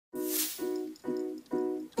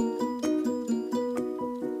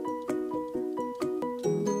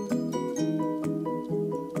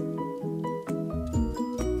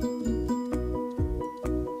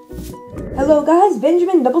Hello guys,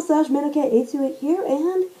 Benjamin /ManoCat828 here,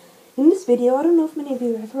 and in this video, I don't know if many of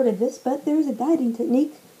you have heard of this, but there is a dieting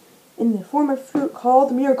technique in the form of fruit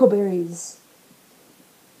called miracle berries.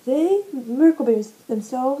 Miracle berries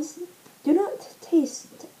themselves do not taste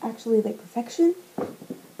actually like perfection,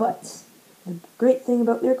 but the great thing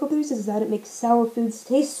about miracle berries is that it makes sour foods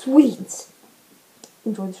taste sweet.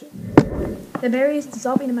 Enjoy the show. The berry is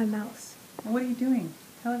dissolving in my mouth. What are you doing?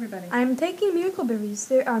 Tell everybody. I'm taking miracle berries.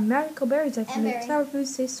 There are miracle berries that can make sour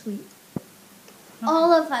foods taste sweet.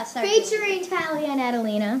 All of us are featuring Talia and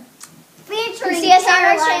Adelina. featuring See us on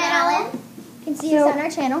our Caroline channel. Allen. You can see us on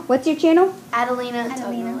our channel. What's your channel? Adelina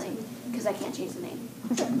Tognoli. Because I can't change the name.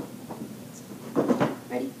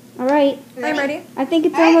 Ready? Alright. I'm ready. I think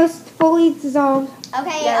it's almost fully dissolved.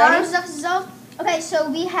 Okay, Yeah, ready? our stuff is dissolved. Okay, so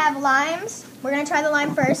we have limes. We're going to try the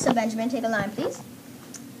lime first. So Benjamin, take a lime, please.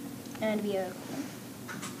 And we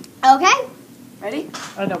okay. Ready?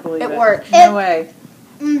 I don't believe it. It works. No way.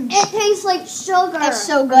 It tastes like sugar. It's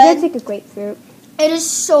so I'm gonna good. take a grapefruit. It is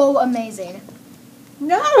so amazing.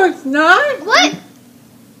 No, it's not. What?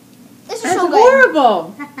 This is That's so good.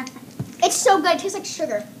 horrible. It's so good. It tastes like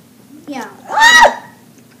sugar. Yeah.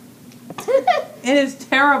 It is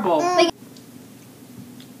terrible. Mm.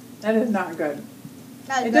 That is not good.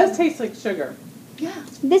 Not It good. does taste like sugar,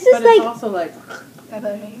 This is but it's like also like,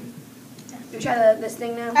 Do we try this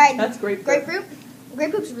thing now? All right. that's grapefruit. Grapefruit.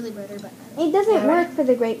 Grapefoot's really bitter, but it doesn't work for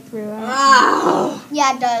the grapefruit.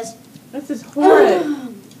 yeah, it does. This is horrid.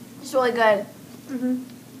 It's really good.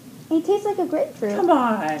 It tastes like a grapefruit. Come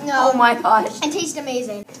on. No. Oh my gosh. It tastes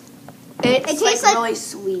amazing. It tastes tastes like- really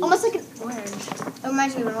sweet. Almost like an orange. It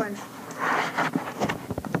reminds me of an orange.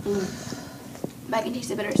 But I can taste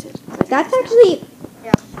the bitter. That's actually.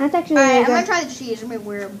 Yeah. That's actually. All right, really I'm gonna good. try the cheese. It's gonna be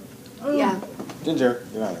weird. Yeah. Ginger,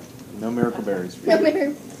 get out of it. No miracle berries for No, you.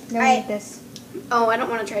 weird. Don't Alright. eat this. Oh, I don't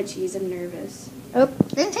want to try cheese. I'm nervous. Oh,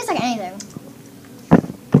 It doesn't taste like anything.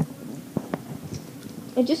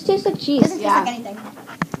 it just tastes like It cheese. doesn't taste Yeah. like anything.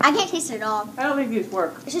 I can't taste it at all. I don't think these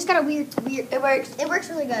work. It's just got a weird. It works. It works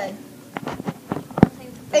really good.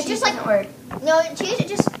 The It's cheese just like doesn't work. no cheese.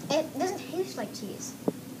 It doesn't taste like cheese.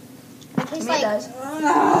 It tastes To me like it does.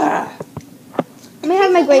 Let me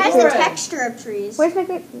have my it has the grapefruit. texture of trees. Where's my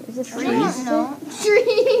grapefruit? Is this I don't know.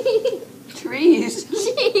 Trees.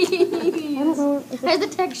 I don't know. Is It has the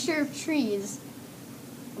texture of trees.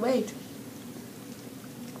 Wait.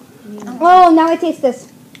 Oh, now I taste this.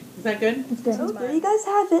 Is that good? It's good. So there you guys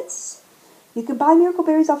have it. You can buy miracle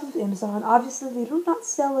berries off of Amazon. Obviously, they do not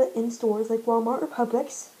sell it in stores like Walmart or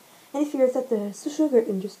Publix. Any fears that the sugar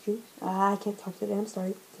industry, I can't talk today, I'm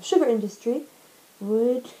sorry, the sugar industry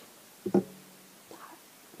would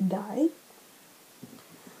die.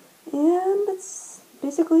 And that's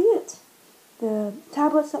basically it. The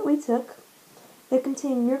tablets that we took, they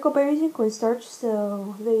contain miracle berries and cornstarch,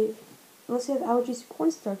 so unless you have allergies to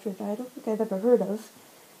cornstarch, which I don't think I've ever heard of,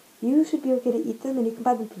 you should be okay to eat them, and you can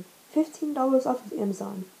buy them for $15 off of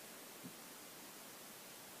Amazon.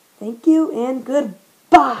 Thank you, and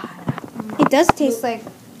goodbye! It does taste like.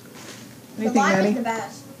 What do The you think, lime is Maddie? the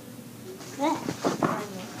best.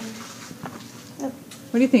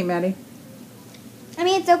 What do you think, Maddie? I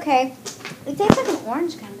mean, it's okay. It tastes like an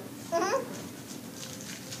orange kind of.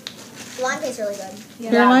 Lime tastes really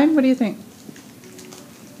good. Caroline, what do you think?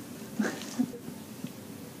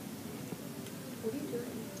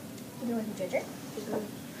 You doing ginger?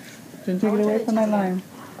 Ginger, get away from my lime.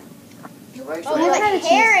 It works. Oh, really there's like like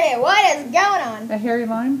hair in it. What is going on? A hairy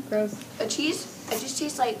lime? Gross. a cheese. It just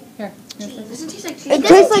tastes like Here. cheese. It doesn't taste like cheese. It tastes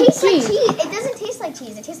doesn't like taste like cheese. cheese. It doesn't taste like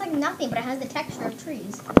cheese. It tastes like nothing, but it has the texture of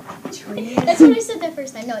trees. Trees. That's what I said the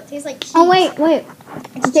first time. No, it tastes like cheese. Oh wait. It's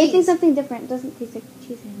I'm tasting cheese. something different. It doesn't taste like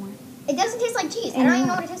cheese anymore. It doesn't taste like cheese. I don't even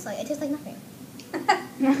know what it tastes like. It tastes like nothing.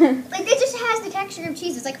 Like it just has the texture of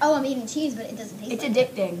cheese. It's like, oh, I'm eating cheese, but it doesn't taste. It's like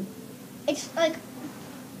addicting. It's like.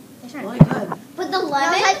 It's not. Really good. But the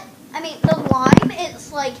the lime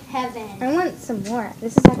is like heaven. I want some more.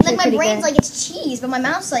 This is actually Like my pretty brain's good. like it's cheese, but my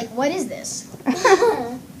mouth's like, what is this?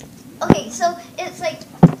 Okay, so it's like,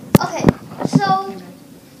 okay, so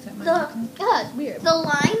It's weird. the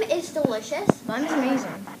lime is delicious. Lime is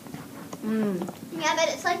amazing. Yeah, but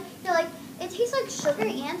it's like, you're like, it tastes like sugar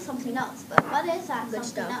and something else. But what is that Good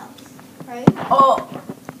something stuff. else? Right? Oh.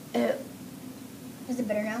 Is it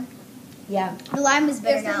bitter now? Yeah. The lime is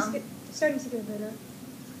bitter now. Starting to get bitter.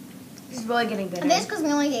 It's really getting bitter. And this because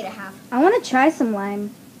we only ate a half. I want to try some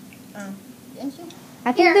lime. Didn't you?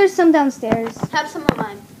 I think Here. there's some downstairs. Have some of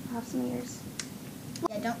mine. I'll have some of yours.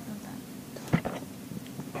 Yeah, don't want that.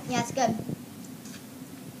 Yeah, it's good.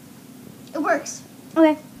 It works.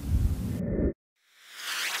 Okay.